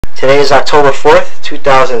Today is October 4th,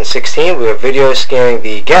 2016. We are video scanning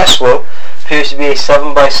the gas flue. Appears to be a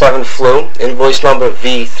 7x7 flue. Invoice number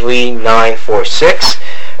V3946.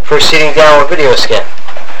 Proceeding down with video scan.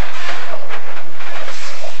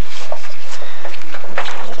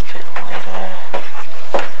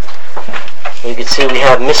 You can see we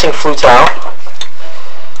have missing flue towel.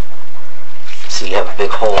 See, you have a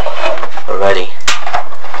big hole already.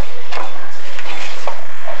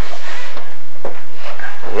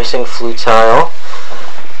 Missing flue tile.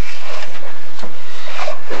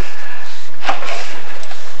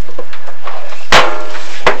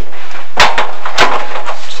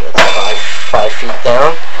 So that's five feet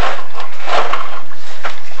down.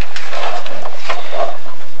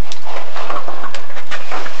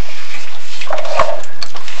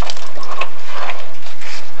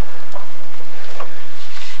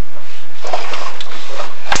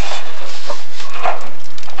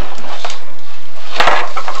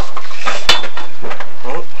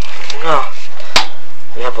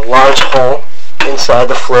 We have a large hole inside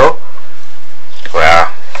the flue.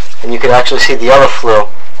 Wow. And you can actually see the other flue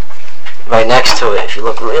right next to it if you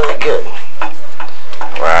look really good.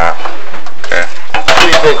 Wow. Okay.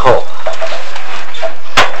 Pretty big hole.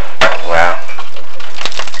 Wow.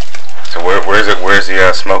 So where's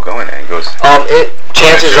the smoke going? It goes.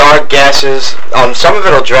 Chances are gases. Some of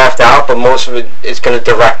it will draft out, but most of it is going to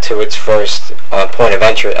direct to its first point of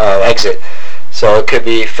exit. So it could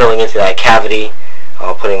be filling into that cavity.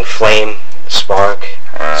 Putting flame, spark,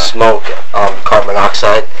 smoke, carbon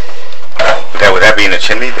monoxide. Would that be in the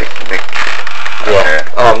chimney? Yeah.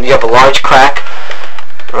 Okay. You have a large crack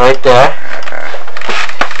right there.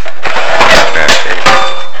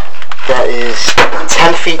 That is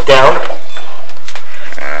 10 feet down.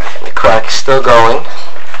 The crack's still going.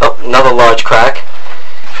 Oh, another large crack.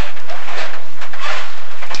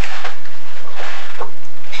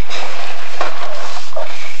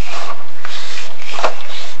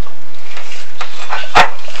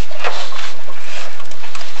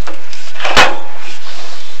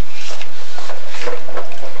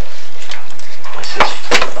 This is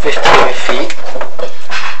 15 feet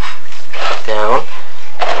down.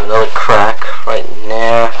 Another crack right in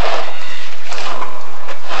there.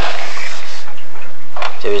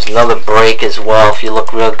 There's another break as well. If you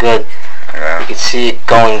look real good, you can see it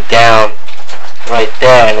going down right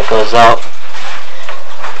there, and it goes out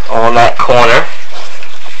on that corner.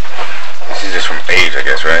 This is just from age, I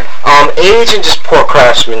guess, right? Age and just poor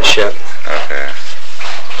craftsmanship. Okay.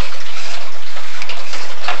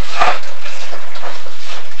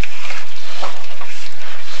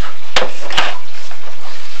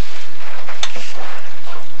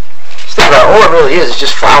 Think about it, all it really is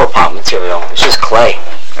just flower pot material. It's just clay.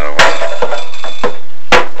 Oh, wow.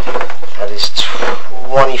 That is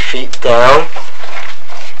 20 feet down.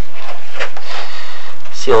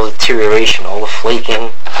 See all the deterioration, all the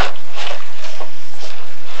flaking.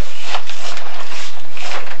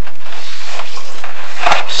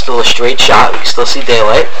 Still a straight shot. We can still see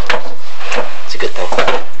daylight. It's a good thing.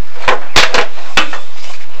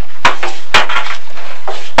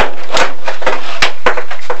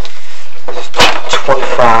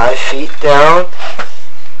 25 feet down.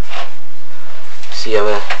 See, you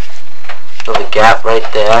have another gap right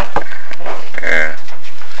there. Yeah.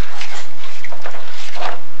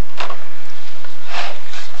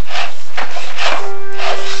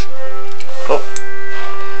 Oh.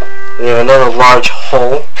 We have another large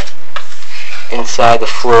hole inside the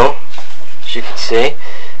flue, as you can see.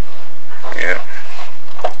 Yeah.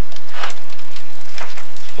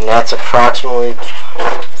 And that's approximately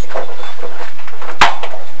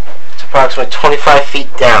 25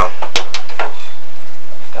 feet down.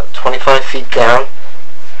 About 25 feet down.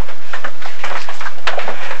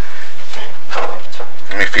 How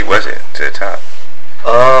many feet was it to the top?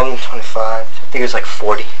 25. I think it was like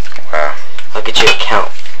 40. Wow. I'll get you a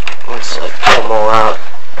count once I pull them all out.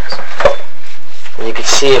 And you can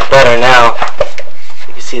see it better now.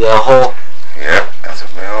 You can see the hole. Yep, that's a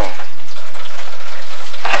big hole.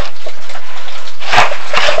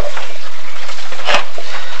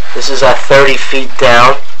 This is at 30 feet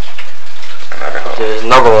down. There's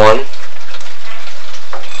another one.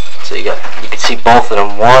 So you can see both of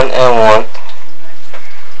them, one and one.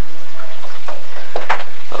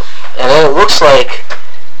 And then it looks like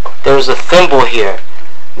there was a thimble here.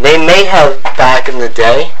 They may have, back in the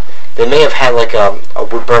day, they may have had like a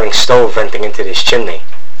wood burning stove venting into this chimney.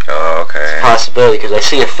 Oh, okay. It's a possibility, because I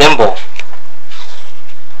see a thimble.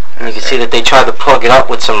 And you can see that they tried to plug it up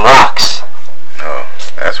with some rocks. Oh,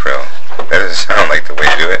 that's real. That doesn't sound like the way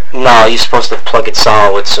to do it. No, you're supposed to plug it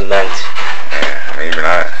solid with cement. Yeah, maybe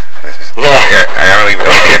not. This is Yeah. I don't even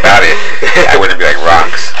know anything about it. I wouldn't be like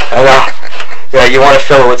rocks. I know. Yeah, you want to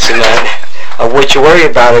fill it with cement. What you worry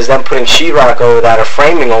about is then putting sheetrock over that or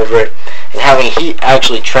framing over it and having heat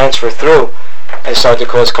actually transfer through and start to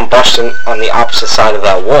cause combustion on the opposite side of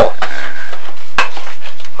that wall.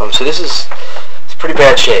 So it's pretty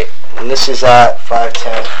bad shape. And this is at 5,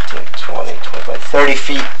 10, 15, 20, 25, 30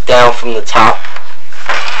 feet down from the top.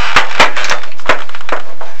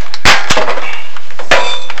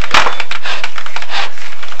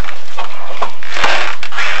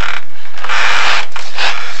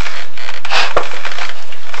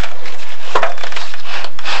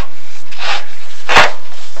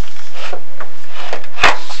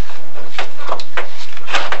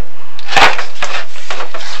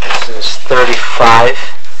 This is 35.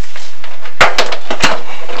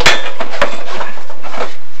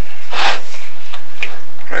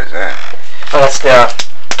 What is that? Oh, that's the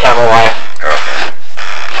camera wire. Okay.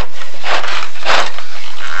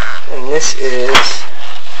 And this is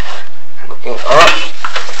looking up.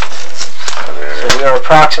 So we are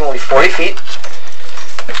approximately 40 feet.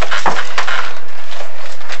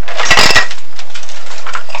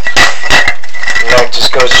 And that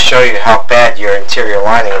just goes to show you how bad your interior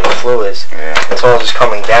lining of the flue is. Yeah. It's all just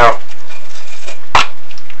coming down.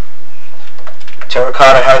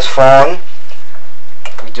 Terracotta has fallen.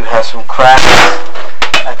 We do have some cracks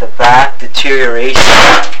at the back, deterioration.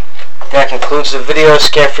 That concludes the video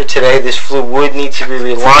scan for today. This flue would need to be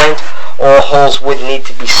relined. All holes would need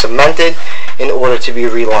to be cemented in order to be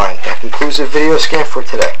relined. That concludes the video scan for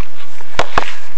today.